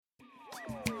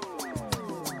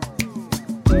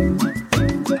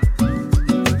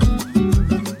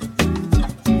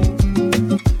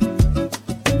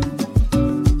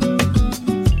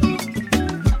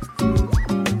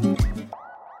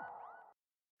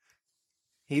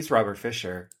He's Robert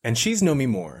Fisher. And she's Nomi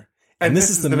Moore. And this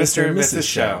is the Mr. and Mrs.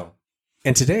 Show.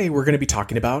 And today we're going to be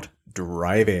talking about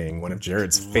driving, one of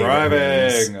Jared's favorite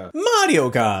games. Mario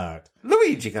Kart.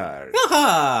 Luigi Kart.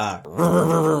 Aha!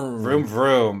 Vroom,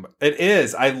 vroom. It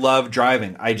is. I love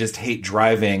driving. I just hate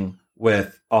driving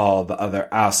with all the other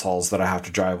assholes that I have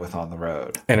to drive with on the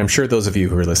road. And I'm sure those of you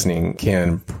who are listening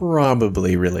can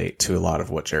probably relate to a lot of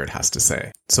what Jared has to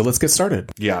say. So let's get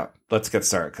started. Yeah, let's get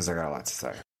started because I got a lot to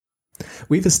say.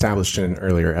 We've established in an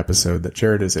earlier episode that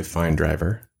Jared is a fine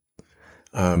driver.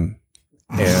 And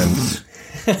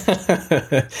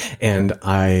and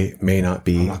I may not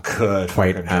be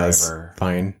quite as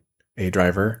fine a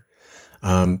driver.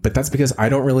 But that's because I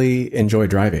don't really enjoy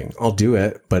driving. I'll do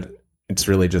it, but it's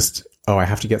really just, I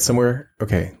have to get somewhere.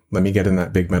 Okay, let me get in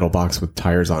that big metal box with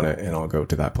tires on it and I'll go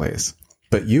to that place.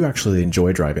 But you actually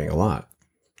enjoy driving a lot.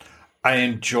 I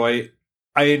enjoy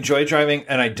driving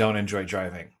and I don't enjoy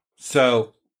driving.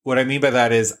 So what I mean by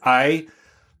that is I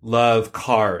love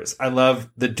cars. I love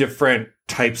the different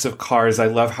types of cars. I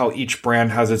love how each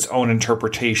brand has its own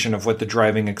interpretation of what the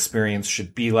driving experience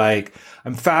should be like.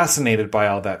 I'm fascinated by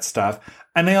all that stuff.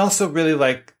 And I also really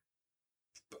like,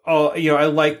 we'll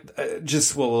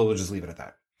just leave it at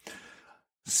that.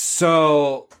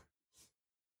 So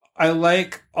I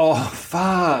like,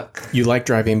 You like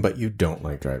driving, but you don't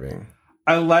like driving.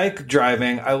 I like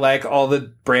driving. I like all the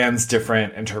brands'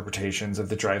 different interpretations of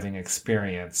the driving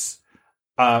experience.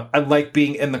 I like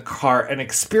being in the car and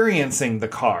experiencing the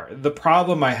car. The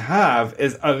problem I have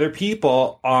is other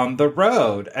people on the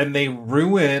road, and they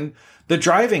ruin the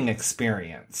driving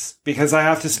experience because I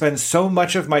have to spend so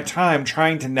much of my time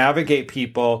trying to navigate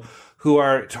people who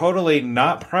are totally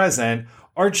not present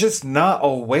or just not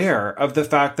aware of the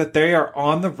fact that they are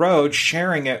on the road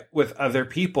sharing it with other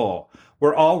people.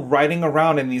 We're all riding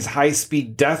around in these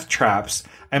high-speed death traps,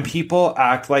 and people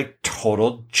act like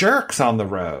total jerks on the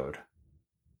road.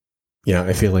 Yeah,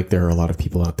 I feel like there are a lot of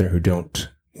people out there who don't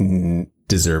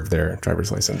deserve their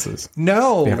driver's licenses.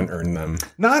 No. They haven't earned them.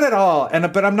 Not at all.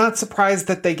 But I'm not surprised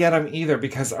that they get them either,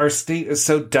 because our state is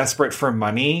so desperate for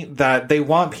money that they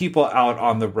want people out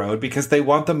on the road because they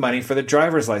want the money for the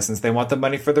driver's license. They want the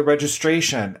money for the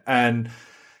registration. And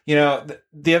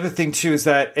the other thing, too, is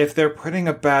that if they're putting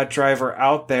a bad driver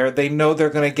out there, they know they're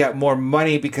going to get more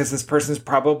money because this person's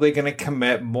probably going to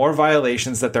commit more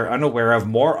violations that they're unaware of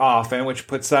more often, which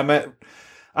puts them at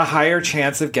a higher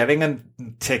chance of getting a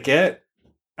ticket.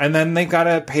 And then they got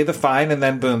to pay the fine. And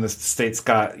then, boom, the state's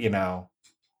got,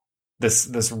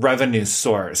 this revenue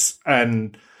source.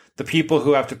 And the people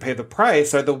who have to pay the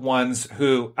price are the ones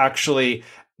who actually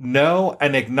know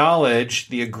and acknowledge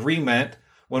the agreement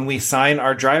when we sign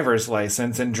our driver's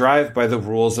license and drive by the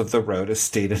rules of the road as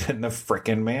stated in the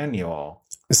frickin' manual.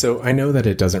 So I know that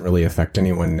it doesn't really affect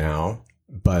anyone now,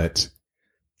 but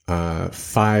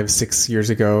 5-6 years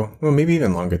ago, well, maybe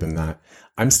even longer than that,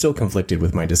 I'm still conflicted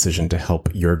with my decision to help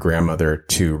your grandmother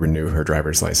to renew her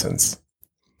driver's license.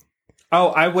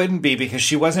 Oh, I wouldn't be, because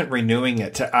she wasn't renewing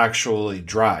it to actually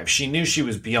drive. She knew she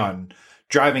was beyond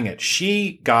driving it.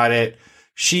 She got it,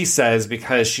 she says,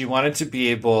 because she wanted to be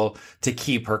able to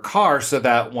keep her car so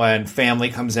that when family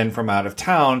comes in from out of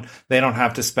town, they don't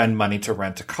have to spend money to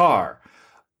rent a car.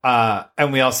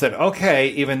 And we all said, okay,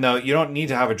 even though you don't need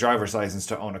to have a driver's license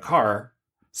to own a car.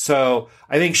 So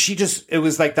I think it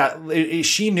was like that.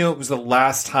 She knew it was the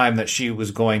last time that she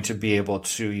was going to be able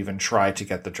to even try to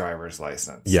get the driver's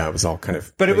license. Yeah, it was all kind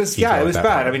of... But it was bad. Point.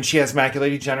 I mean, she has macular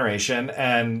degeneration,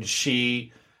 and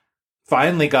she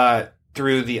finally got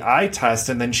through the eye test,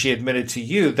 and then she admitted to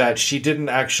you that she didn't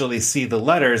actually see the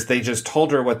letters. They just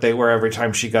told her what they were every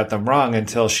time she got them wrong,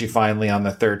 until she finally, on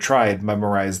the third try, had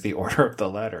memorized the order of the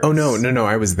letters. Oh, no.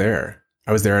 I was there.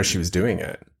 I was there as she was doing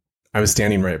it. I was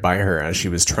standing right by her as she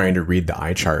was trying to read the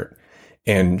eye chart,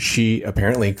 and she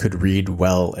apparently could read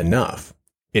well enough.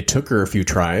 It took her a few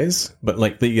tries, but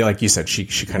like you said, she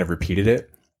kind of repeated it.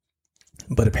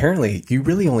 But apparently, you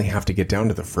really only have to get down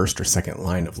to the first or second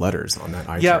line of letters on that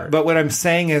eye chart. Yeah, but what I'm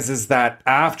saying is that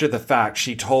after the fact,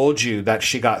 she told you that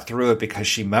she got through it because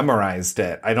she memorized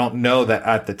it. I don't know that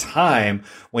at the time,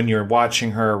 when you're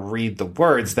watching her read the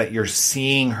words, that you're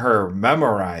seeing her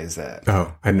memorize it.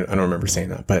 Oh, I don't remember saying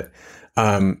that. But,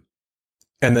 and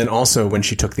then also when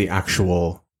she took the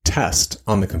actual test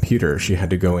on the computer, she had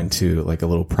to go into like a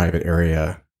little private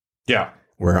area. Yeah.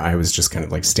 Where I was just kind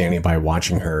of like standing by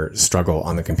watching her struggle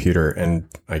on the computer. And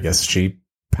I guess she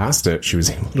passed it. She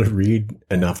was able to read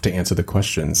enough to answer the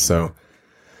questions. So,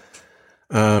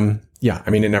 yeah, I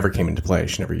mean, it never came into play.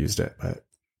 She never used it. But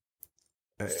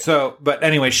So, but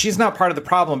anyway, she's not part of the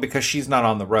problem because she's not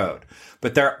on the road.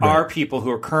 But there are people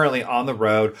who are currently on the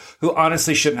road who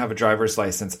honestly shouldn't have a driver's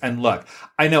license. And look,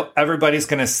 I know everybody's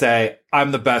going to say,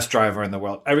 I'm the best driver in the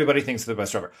world. Everybody thinks they're the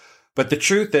best driver. But the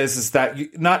truth is that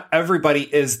not everybody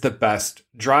is the best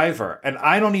driver. And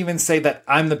I don't even say that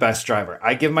I'm the best driver.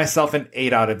 I give myself an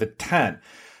 8 out of a 10.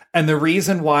 And the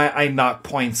reason why I knock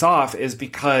points off is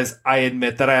because I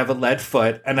admit that I have a lead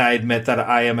foot, and I admit that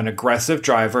I am an aggressive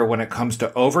driver when it comes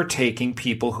to overtaking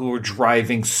people who are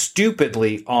driving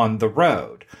stupidly on the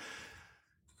road.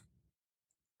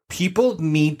 People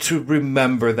need to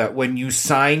remember that when you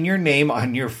sign your name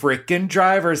on your frickin'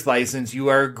 driver's license, you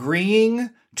are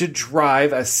agreeing to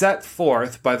drive as set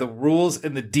forth by the rules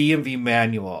in the DMV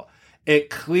manual.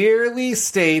 It clearly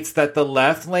states that the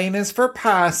left lane is for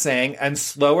passing and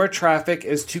slower traffic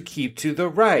is to keep to the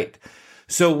right.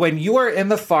 So when you are in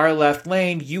the far left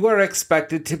lane, you are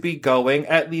expected to be going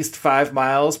at least 5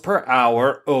 miles per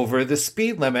hour over the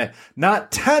speed limit,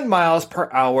 not 10 miles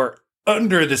per hour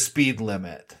under the speed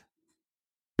limit.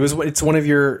 It's one of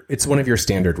your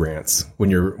standard rants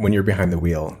when you're behind the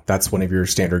wheel. That's one of your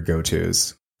standard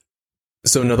go-tos.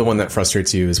 So another one that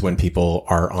frustrates you is when people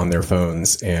are on their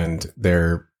phones and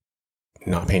they're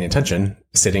not paying attention,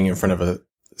 sitting in front of a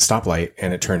stoplight,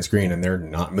 and it turns green and they're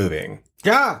not moving.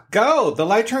 Yeah, go. The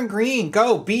light turned green.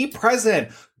 Go. Be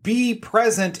present. Be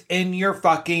present in your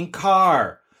fucking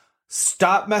car.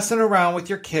 Stop messing around with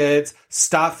your kids.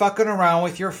 Stop fucking around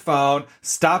with your phone.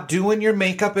 Stop doing your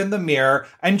makeup in the mirror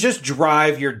and just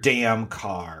drive your damn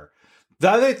car. The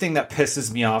other thing that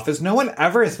pisses me off is no one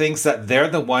ever thinks that they're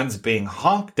the ones being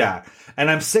honked at.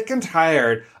 And I'm sick and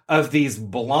tired of these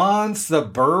blonde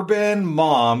suburban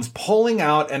moms pulling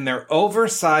out in their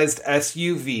oversized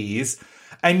SUVs,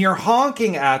 and you're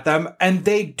honking at them, and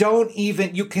they don't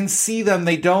even, you can see them,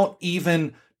 they don't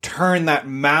even turn that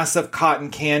massive cotton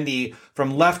candy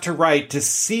from left to right to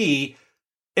see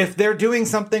if they're doing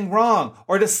something wrong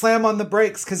or to slam on the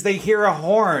brakes because they hear a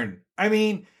horn. I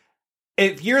mean,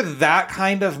 if you're that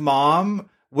kind of mom,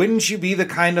 wouldn't you be the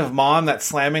kind of mom that's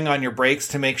slamming on your brakes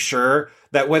to make sure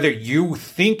that whether you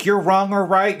think you're wrong or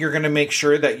right, you're going to make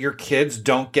sure that your kids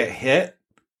don't get hit?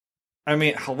 I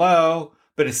mean, hello,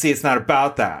 but see, it's not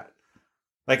about that.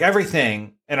 Like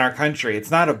everything in our country,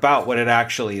 it's not about what it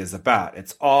actually is about.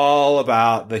 It's all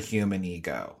about the human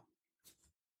ego.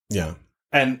 Yeah.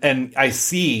 And I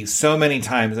see so many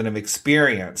times and have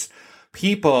experienced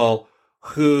people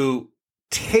who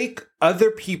take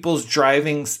other people's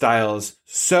driving styles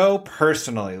so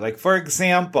personally. Like, for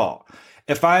example,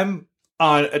 if I'm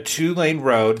on a 2-lane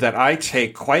road that I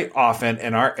take quite often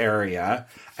in our area,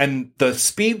 and the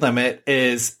speed limit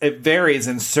it varies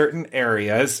in certain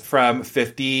areas from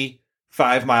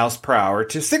 55 miles per hour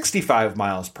to 65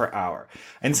 miles per hour.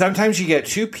 And sometimes you get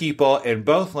two people in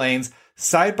both lanes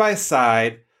side by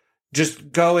side,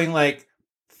 just going like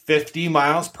 50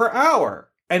 miles per hour.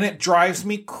 And it drives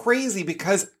me crazy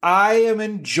because I am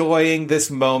enjoying this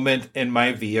moment in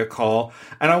my vehicle,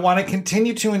 and I want to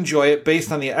continue to enjoy it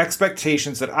based on the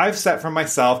expectations that I've set for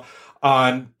myself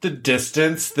on the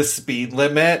distance, the speed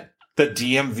limit, the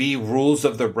DMV rules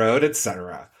of the road,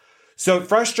 etc. So it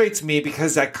frustrates me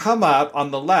because I come up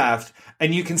on the left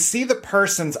and you can see the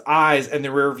person's eyes in the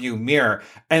rearview mirror,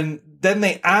 and then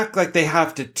they act like they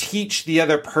have to teach the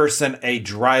other person a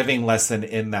driving lesson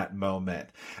in that moment.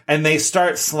 And they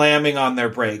start slamming on their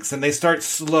brakes and they start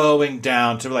slowing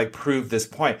down to like prove this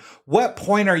point. What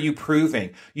point are you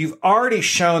proving? You've already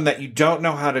shown that you don't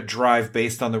know how to drive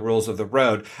based on the rules of the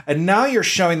road. And now you're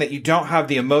showing that you don't have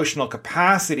the emotional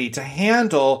capacity to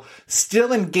handle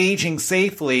still engaging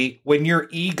safely when your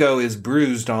ego is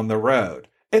bruised on the road.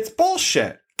 It's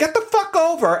bullshit. Get the fuck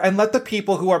over and let the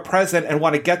people who are present and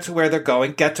want to get to where they're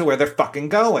going, get to where they're fucking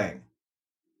going.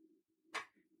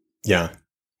 Yeah.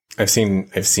 I've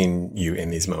seen you in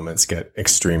these moments get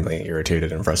extremely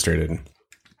irritated and frustrated.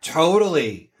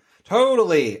 Totally.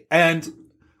 And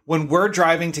when we're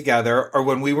driving together, or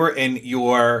when we were in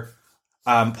your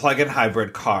plug-in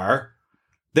hybrid car,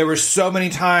 there were so many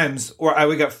times where I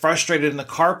would get frustrated in the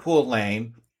carpool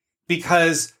lane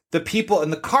because the people in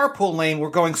the carpool lane were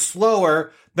going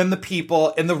slower than the people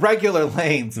in the regular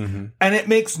lanes. Mm-hmm. And it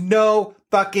makes no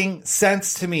fucking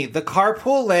sense to me. The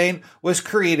carpool lane was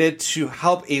created to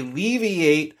help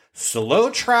alleviate slow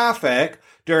traffic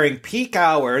during peak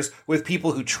hours with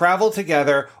people who travel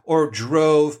together or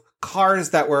drove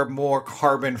cars that were more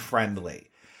carbon friendly.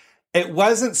 It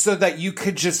wasn't so that you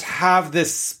could just have this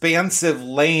expansive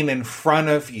lane in front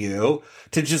of you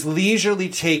to just leisurely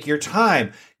take your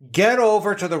time. Get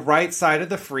over to the right side of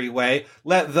the freeway.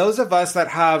 Let those of us that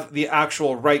have the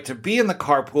actual right to be in the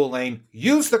carpool lane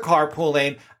use the carpool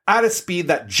lane at a speed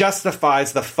that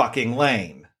justifies the fucking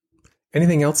lane.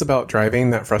 Anything else about driving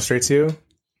that frustrates you?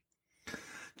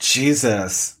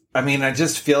 Jesus. I mean, I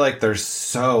just feel like there's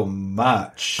so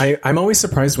much. I'm always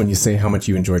surprised when you say how much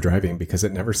you enjoy driving because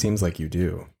it never seems like you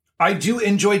do. I do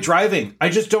enjoy driving. I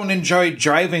just don't enjoy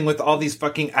driving with all these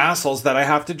fucking assholes that I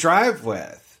have to drive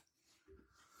with.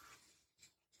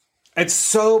 It's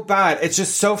so bad. It's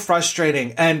just so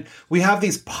frustrating. And we have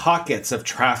these pockets of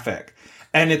traffic.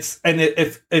 And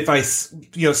if I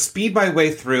speed my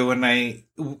way through and I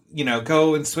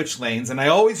go and switch lanes, and I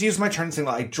always use my turn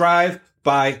signal, I drive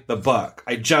by the book.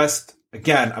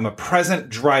 I'm a present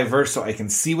driver, so I can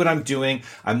see what I'm doing.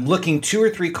 I'm looking 2 or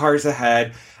 3 cars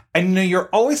ahead. And you're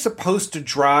always supposed to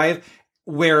drive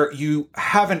where you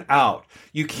have an out.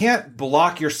 You can't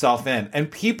block yourself in. And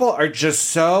people are just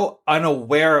so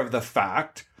unaware of the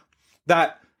fact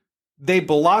that they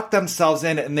block themselves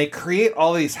in and they create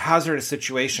all these hazardous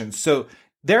situations. So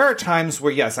there are times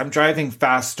where, yes, I'm driving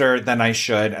faster than I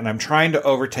should, and I'm trying to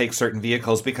overtake certain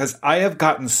vehicles because I have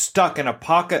gotten stuck in a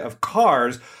pocket of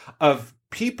cars of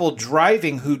people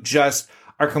driving who just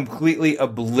are completely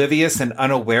oblivious and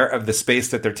unaware of the space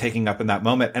that they're taking up in that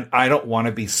moment. And I don't want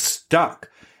to be stuck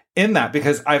in that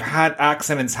because I've had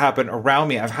accidents happen around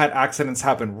me. I've had accidents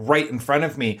happen right in front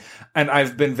of me. And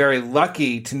I've been very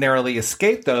lucky to narrowly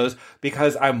escape those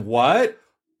because I'm what?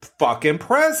 Fucking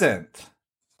present.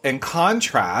 In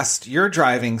contrast, your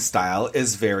driving style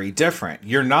is very different.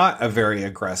 You're not a very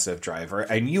aggressive driver,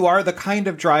 and you are the kind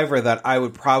of driver that I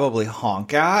would probably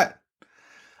honk at.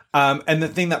 And the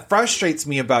thing that frustrates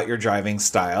me about your driving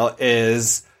style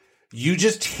is you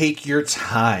just take your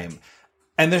time.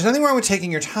 And there's nothing wrong with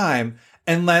taking your time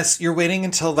unless you're waiting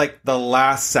until like the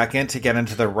last second to get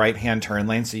into the right-hand turn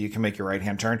lane so you can make your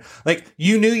right-hand turn. Like,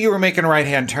 you knew you were making a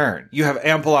right-hand turn. You have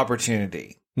ample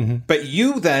opportunity. Mm-hmm. But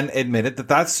you then admitted that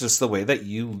that's just the way that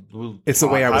it's the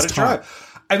way I was taught.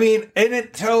 I mean, and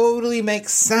it totally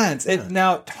makes sense. Yeah. It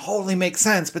now totally makes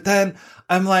sense. But then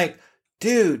I'm like,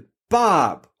 dude,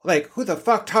 Bob, like, who the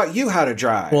fuck taught you how to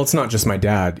drive? Well, it's not just my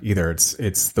dad either.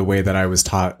 It's the way that I was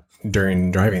taught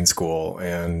during driving school,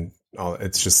 and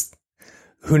it's just,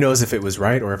 who knows if it was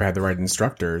right or if I had the right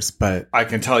instructors. But I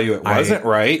can tell you it wasn't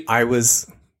right. I was,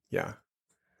 yeah.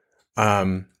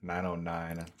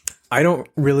 909. I don't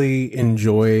really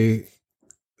enjoy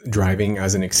driving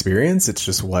as an experience. It's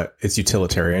just it's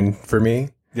utilitarian for me.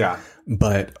 Yeah.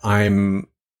 But I'm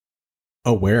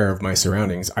aware of my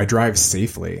surroundings. I drive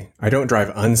safely. I don't drive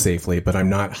unsafely, but I'm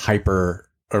not hyper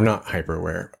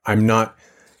aware. I'm not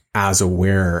as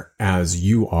aware as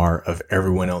you are of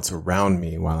everyone else around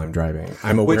me while I'm driving.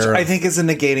 I'm aware. Which I think is a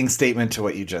negating statement to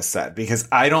what you just said, because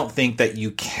I don't think that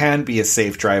you can be a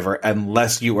safe driver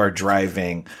unless you are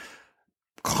driving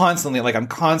constantly. Like, I'm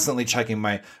constantly checking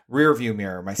my rear view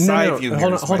mirror, my side view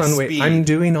mirror. Hold on, wait. I'm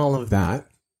doing all of that.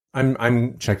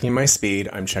 I'm checking my speed.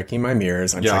 I'm checking my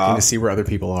mirrors. I'm checking to see where other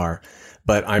people are.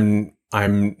 But I'm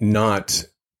not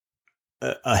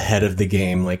ahead of the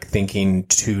game, like thinking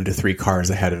 2 to 3 cars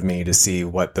ahead of me to see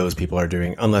what those people are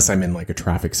doing, unless I'm in like a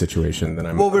traffic situation. Then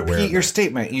I'm repeat your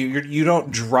statement. You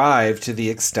don't drive to the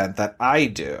extent that I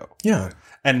do. Yeah.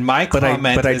 And my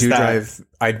comment is that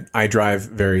I drive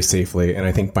very safely, and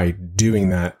I think by doing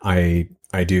that, I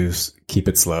do keep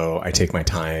it slow. I take my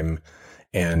time,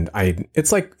 and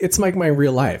it's like my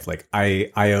real life. Like, I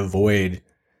avoid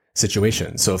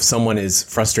situations. So if someone is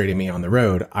frustrating me on the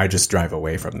road, I just drive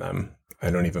away from them. I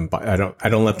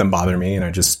don't let them bother me, and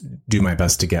I just do my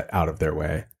best to get out of their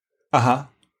way. Uh-huh.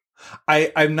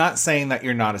 I'm not saying that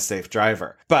you're not a safe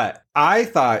driver, but I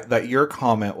thought that your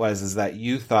comment was that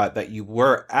you thought that you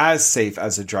were as safe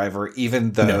as a driver,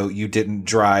 even though you didn't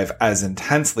drive as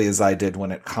intensely as I did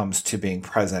when it comes to being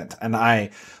present. And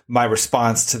my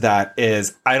response to that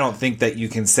is, I don't think that you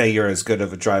can say you're as good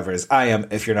of a driver as I am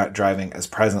if you're not driving as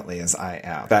presently as I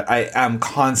am. That I am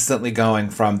constantly going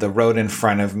from the road in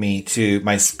front of me to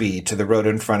my speed, to the road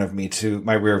in front of me to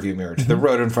my rear view mirror, to the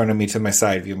road in front of me to my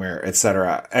side view mirror,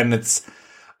 etc. And that's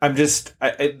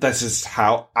just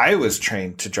how I was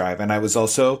trained to drive. And I was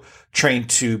also trained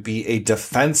to be a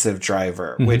defensive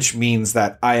driver, which means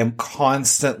that I am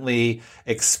constantly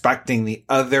expecting the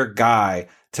other guy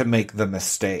to make the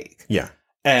mistake. Yeah.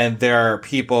 And there are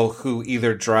people who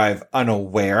either drive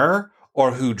unaware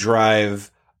or who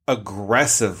drive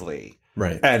aggressively.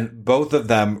 Right. And both of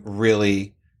them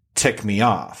really tick me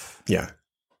off. Yeah.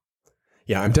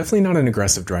 Yeah, I'm definitely not an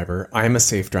aggressive driver. I'm a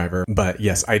safe driver. But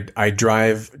yes, I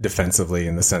drive defensively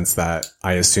in the sense that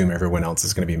I assume everyone else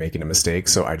is going to be making a mistake.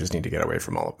 So I just need to get away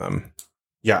from all of them.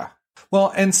 Yeah.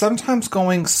 Well, and sometimes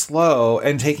going slow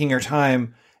and taking your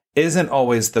time isn't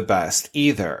always the best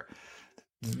either.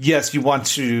 Yes, you want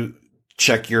to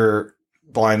check your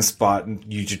blind spot and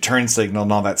use your turn signal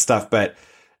and all that stuff. But,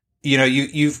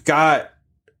 you've got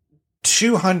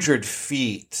 200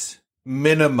 feet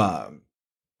minimum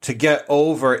to get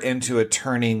over into a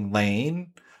turning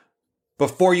lane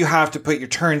before you have to put your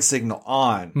turn signal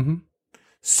on. Mm-hmm.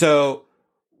 So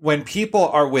when people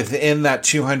are within that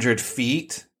 200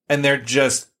 feet and they're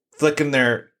just flicking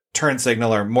their turn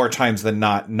signal, or more times than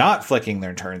not flicking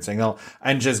their turn signal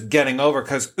and just getting over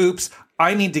because, oops,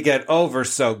 I need to get over.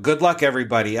 So good luck,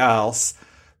 everybody else,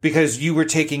 because you were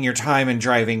taking your time and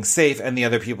driving safe and the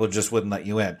other people just wouldn't let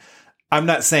you in. I'm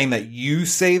not saying that you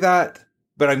say that,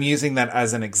 but I'm using that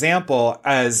as an example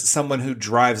as someone who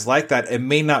drives like that and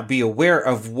may not be aware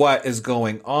of what is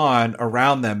going on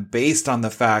around them based on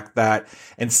the fact that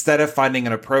instead of finding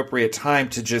an appropriate time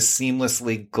to just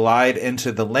seamlessly glide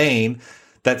into the lane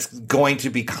that's going to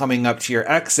be coming up to your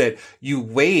exit, you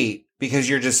wait because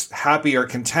you're just happy or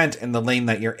content in the lane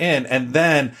that you're in. And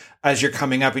then as you're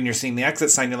coming up and you're seeing the exit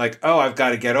sign, you're like, oh, I've got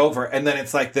to get over. And then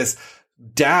it's like this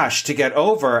dash to get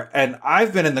over. And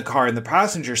I've been in the car in the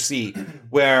passenger seat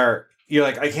where you're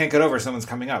like, I can't get over, someone's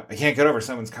coming up. I can't get over,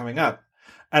 someone's coming up.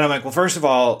 And I'm like, well, first of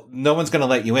all, no one's going to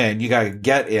let you in. You got to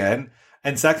get in.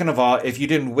 And second of all, if you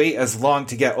didn't wait as long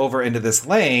to get over into this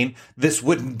lane, this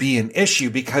wouldn't be an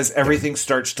issue because everything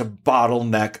starts to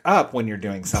bottleneck up when you're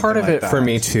doing something Part of like it that. for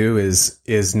me too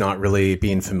is not really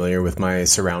being familiar with my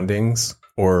surroundings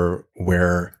or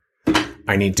where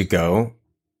I need to go.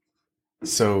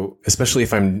 So especially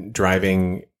if I'm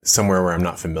driving somewhere where I'm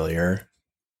not familiar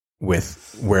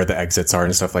with where the exits are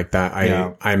and stuff like that,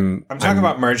 I'm talking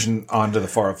about merging onto the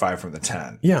 405 from the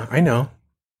 10. Yeah, I know.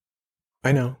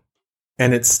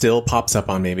 And it still pops up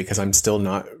on me because I'm still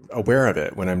not aware of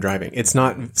it when I'm driving. It's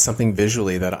not something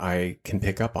visually that I can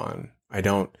pick up on. I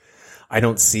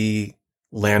don't see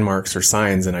landmarks or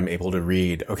signs and I'm able to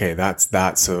read, okay, that's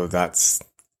that. So that's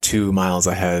 2 miles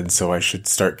ahead. So I should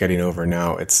start getting over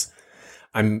now.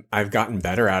 I've gotten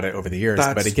better at it over the years,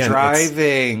 That's but again,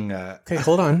 driving. Okay,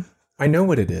 hold on. I know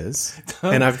what it is,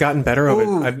 and I've gotten better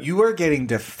at it. You are getting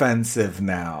defensive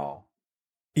now.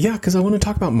 Yeah, because I want to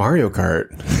talk about Mario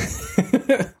Kart.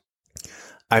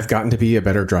 I've gotten to be a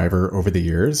better driver over the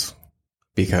years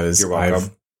because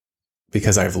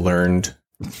I've learned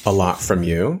a lot from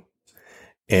you,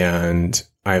 and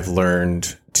I've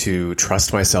learned to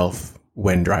trust myself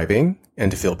when driving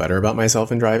and to feel better about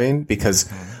myself in driving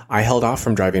because I held off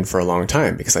from driving for a long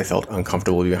time because I felt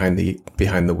uncomfortable behind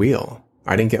the wheel.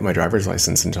 I didn't get my driver's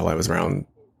license until I was around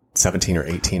 17 or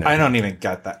 18. I don't even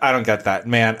get that. I don't get that.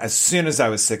 Man, as soon as I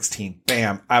was 16,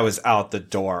 bam, I was out the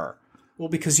door. Well,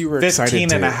 because you were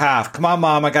 15 and a half. Come on,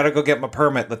 Mom, I got to go get my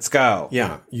permit. Let's go.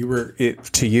 Yeah,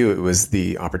 to you, it was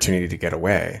the opportunity to get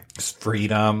away. Just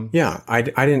freedom. Yeah, I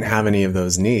didn't have any of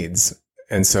those needs.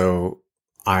 And so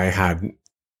I had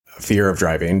a fear of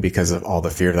driving because of all the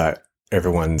fear that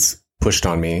everyone's pushed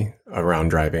on me around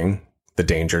driving, the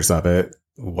dangers of it,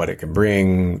 what it can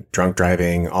bring, drunk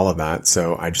driving, all of that.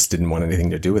 So I just didn't want anything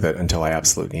to do with it until I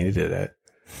absolutely needed it.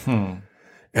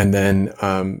 And then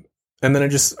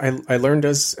I learned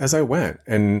as I went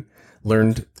and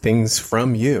learned things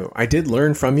from you. I did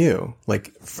learn from you,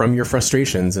 like from your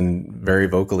frustrations and very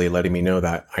vocally letting me know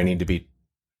that I need to be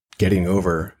getting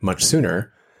over much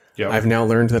sooner. Yep. I've now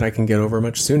learned that I can get over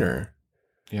much sooner.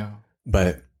 Yeah.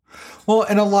 But well,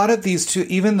 and a lot of these too,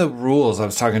 even the rules, I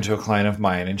was talking to a client of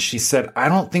mine and she said, I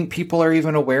don't think people are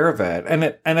even aware of it. And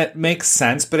it makes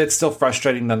sense, but it's still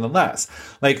frustrating nonetheless.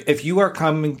 Like if you are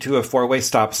coming to a 4-way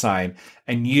stop sign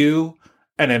and you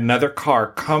and another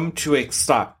car come to a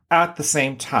stop at the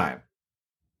same time,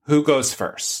 who goes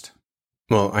first?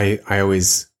 Well, I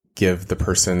always give the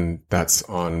person that's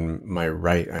on my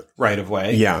right of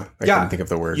way. Yeah. I couldn't think of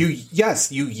the word. You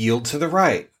yield to the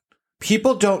right.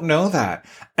 People don't know that.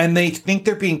 And they think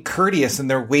they're being courteous and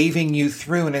they're waving you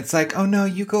through. And it's like, oh no,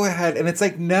 you go ahead. And it's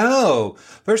like, no.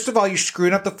 First of all, you're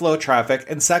screwing up the flow of traffic.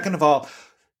 And second of all,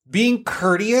 being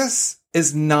courteous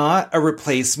is not a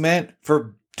replacement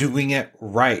for doing it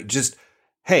right. Just,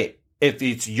 hey, if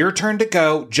it's your turn to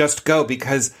go, just go.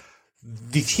 Because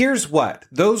here's what,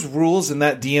 those rules in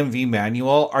that DMV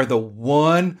manual are the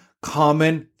one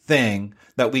common thing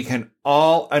that we can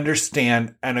all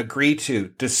understand and agree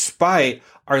to, despite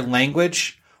our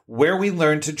language, where we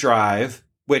learn to drive,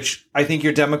 which I think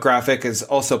your demographic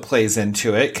also plays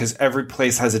into it because every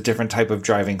place has a different type of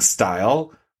driving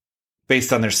style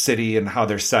based on their city and how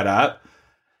they're set up.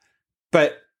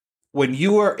 But when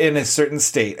you are in a certain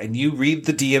state and you read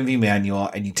the DMV manual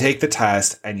and you take the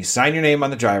test and you sign your name on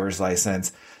the driver's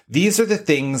license, these are the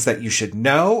things that you should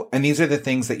know. And these are the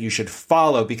things that you should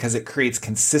follow because it creates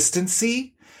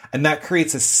consistency and that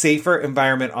creates a safer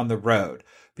environment on the road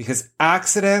because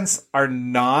accidents are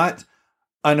not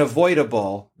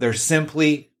unavoidable. They're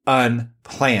simply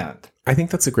unplanned. I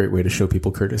think that's a great way to show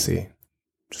people courtesy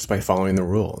just by following the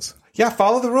rules. Yeah,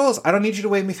 follow the rules. I don't need you to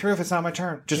wave me through if it's not my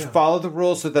turn. Just follow the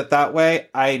rules so that way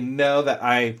I know that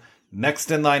I'm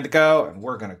next in line to go and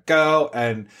we're going to go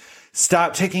and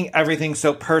stop taking everything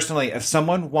so personally. If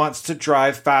someone wants to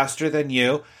drive faster than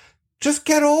you, just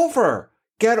get over.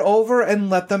 Get over and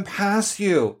let them pass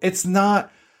you. It's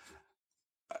not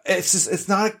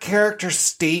a character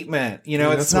statement. You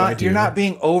know, it's not, you're not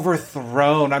being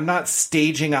overthrown. I'm not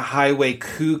staging a highway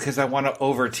coup because I want to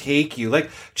overtake you. Like,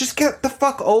 just get the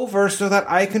fuck over so that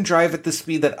I can drive at the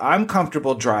speed that I'm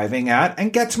comfortable driving at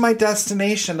and get to my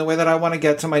destination the way that I want to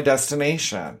get to my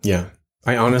destination. Yeah.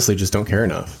 I honestly just don't care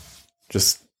enough.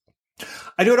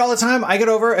 I do it all the time. I get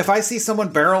over. If I see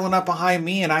someone barreling up behind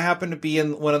me and I happen to be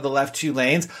in one of the left 2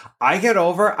 lanes, I get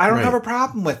over. I don't have a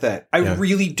problem with it. I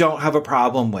really don't have a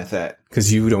problem with it.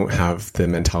 Because you don't have the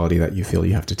mentality that you feel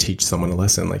you have to teach someone a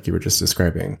lesson like you were just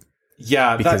describing.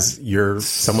 Yeah. Because you're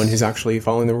someone who's actually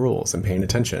following the rules and paying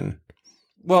attention.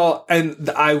 Well, and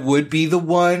I would be the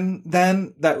one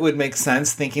then that would make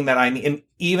sense thinking that and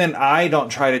even I don't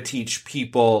try to teach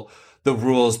people the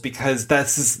rules because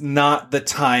this is not the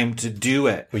time to do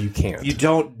it. Well, you can't. You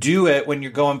don't do it when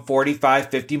you're going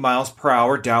 45, 50 miles per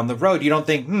hour down the road. You don't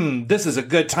think, this is a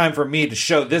good time for me to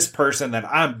show this person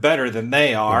that I'm better than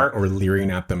they are. Yeah, or leering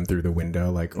at them through the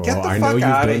window like, I know you've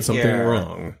done something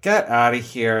wrong. Get out of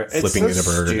here. Flipping it's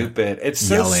so the bird. Stupid. It's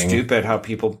so yelling. Stupid how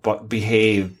people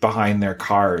behave behind their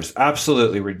cars.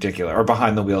 Absolutely ridiculous. Or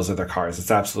behind the wheels of their cars. It's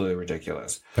absolutely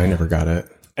ridiculous. I never got it.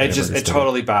 It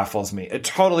totally baffles me. It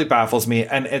totally baffles me.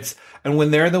 And when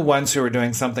they're the ones who are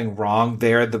doing something wrong,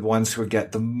 they're the ones who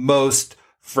get the most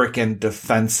freaking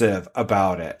defensive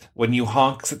about it. When you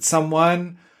honk at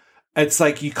someone, it's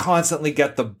like you constantly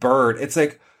get the bird. It's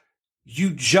like you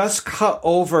just cut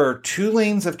over 2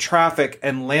 lanes of traffic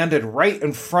and landed right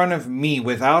in front of me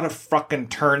without a fucking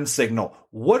turn signal.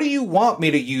 What do you want me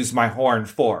to use my horn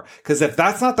for? Because if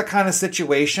that's not the kind of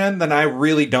situation, then I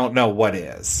really don't know what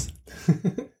is.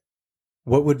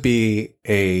 What would be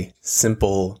a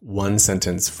simple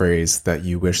 1-sentence phrase that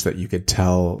you wish that you could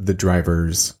tell the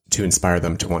drivers to inspire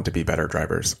them to want to be better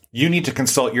drivers? You need to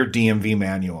consult your DMV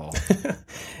manual.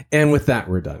 And with that,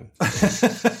 we're done.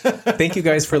 Thank you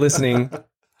guys for listening.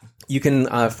 You can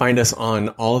find us on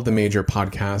all of the major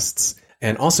podcasts.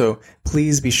 And also,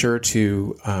 please be sure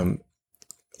to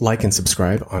like and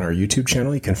subscribe on our YouTube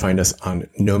channel. You can find us on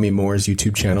Nomi Moore's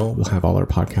YouTube channel. We'll have all our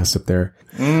podcasts up there.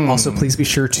 Also, please be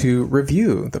sure to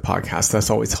review the podcast.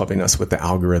 That's always helping us with the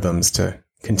algorithms to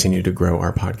continue to grow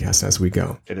our podcast as we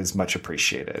go. It is much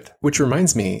appreciated. Which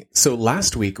reminds me, so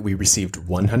last week we received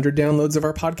 100 downloads of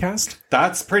our podcast.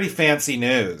 That's pretty fancy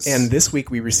news. And this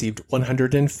week we received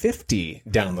 150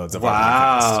 downloads of our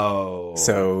podcast.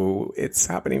 So it's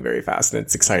happening very fast and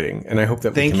it's exciting. And I hope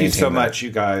that we can maintain that. Thank you so much,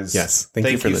 you guys. Yes. Thank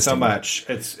you for listening. So much.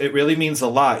 It really means a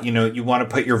lot. You know, you want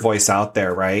to put your voice out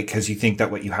there, right? Because you think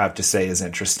that what you have to say is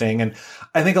interesting. And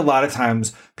I think a lot of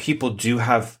times people do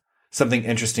have something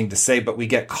interesting to say, but we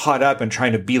get caught up in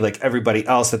trying to be like everybody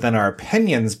else, that then our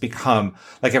opinions become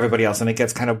like everybody else, and it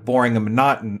gets kind of boring and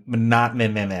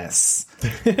monotonous.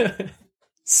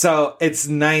 So it's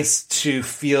nice to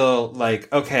feel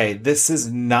like, okay, this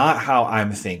is not how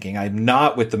I'm thinking. I'm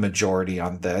not with the majority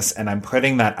on this, and I'm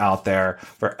putting that out there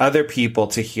for other people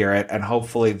to hear it, and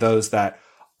hopefully those that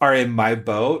are in my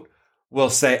boat will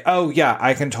say, oh yeah,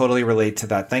 I can totally relate to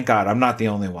that. Thank God I'm not the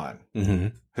only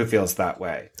one. Who feels that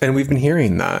way. And we've been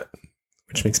hearing that,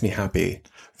 which makes me happy.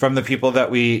 From the people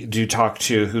that we do talk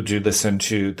to who do listen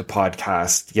to the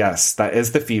podcast, yes, that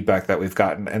is the feedback that we've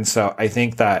gotten. And so I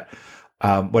think that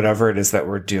whatever it is that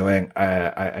we're doing,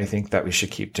 I think that we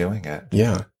should keep doing it.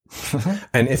 Yeah.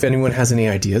 And if anyone has any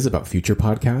ideas about future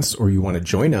podcasts, or you want to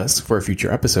join us for a future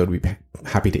episode, we'd be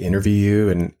happy to interview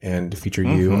you and feature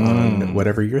you on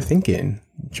whatever you're thinking.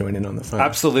 Join in on the fun.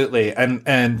 Absolutely.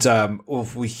 And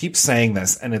we keep saying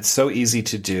this, and it's so easy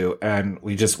to do. And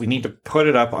we need to put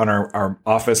it up on our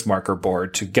office marker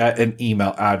board to get an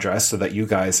email address so that you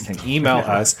guys can email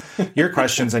us your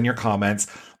questions and your comments.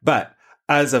 But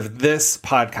as of this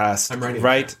podcast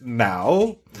right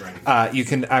now, you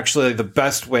can actually, the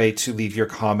best way to leave your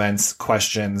comments,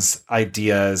 questions,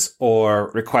 ideas,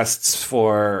 or requests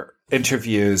for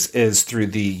interviews is through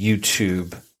the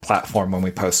YouTube platform when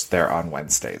we post there on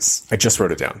Wednesdays. I just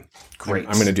wrote it down. Great.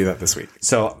 I'm going to do that this week.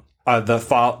 So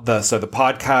the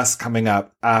podcast coming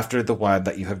up after the one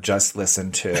that you have just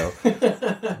listened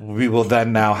to, we will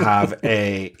then now have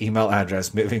a email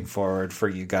address moving forward for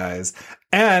you guys.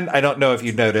 And I don't know if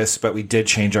you noticed, but we did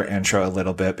change our intro a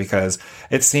little bit because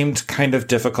it seemed kind of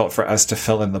difficult for us to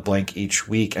fill in the blank each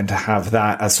week and to have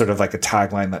that as sort of like a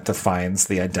tagline that defines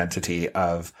the identity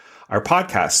of our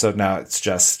podcast. So now it's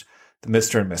just the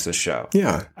Mr. and Mrs. Show.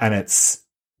 Yeah. And it's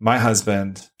my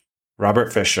husband,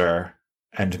 Robert Fisher,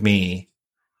 and me,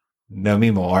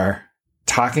 Nomi Moore,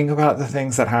 talking about the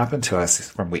things that happen to us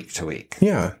from week to week.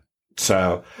 Yeah.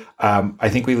 So I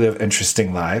think we live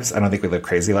interesting lives. I don't think we live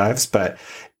crazy lives, but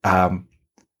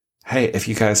hey, if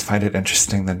you guys find it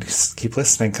interesting, then just keep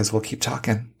listening because we'll keep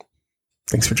talking.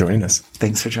 Thanks for joining us.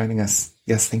 Thanks for joining us.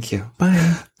 Yes, thank you.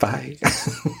 Bye. Bye.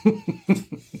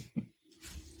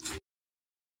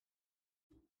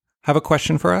 Have a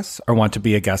question for us or want to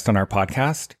be a guest on our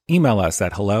podcast? Email us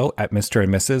at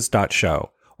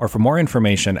hello@mrandmrs.show. Or for more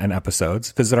information and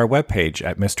episodes, visit our webpage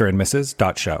at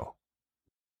mrandmrs.show.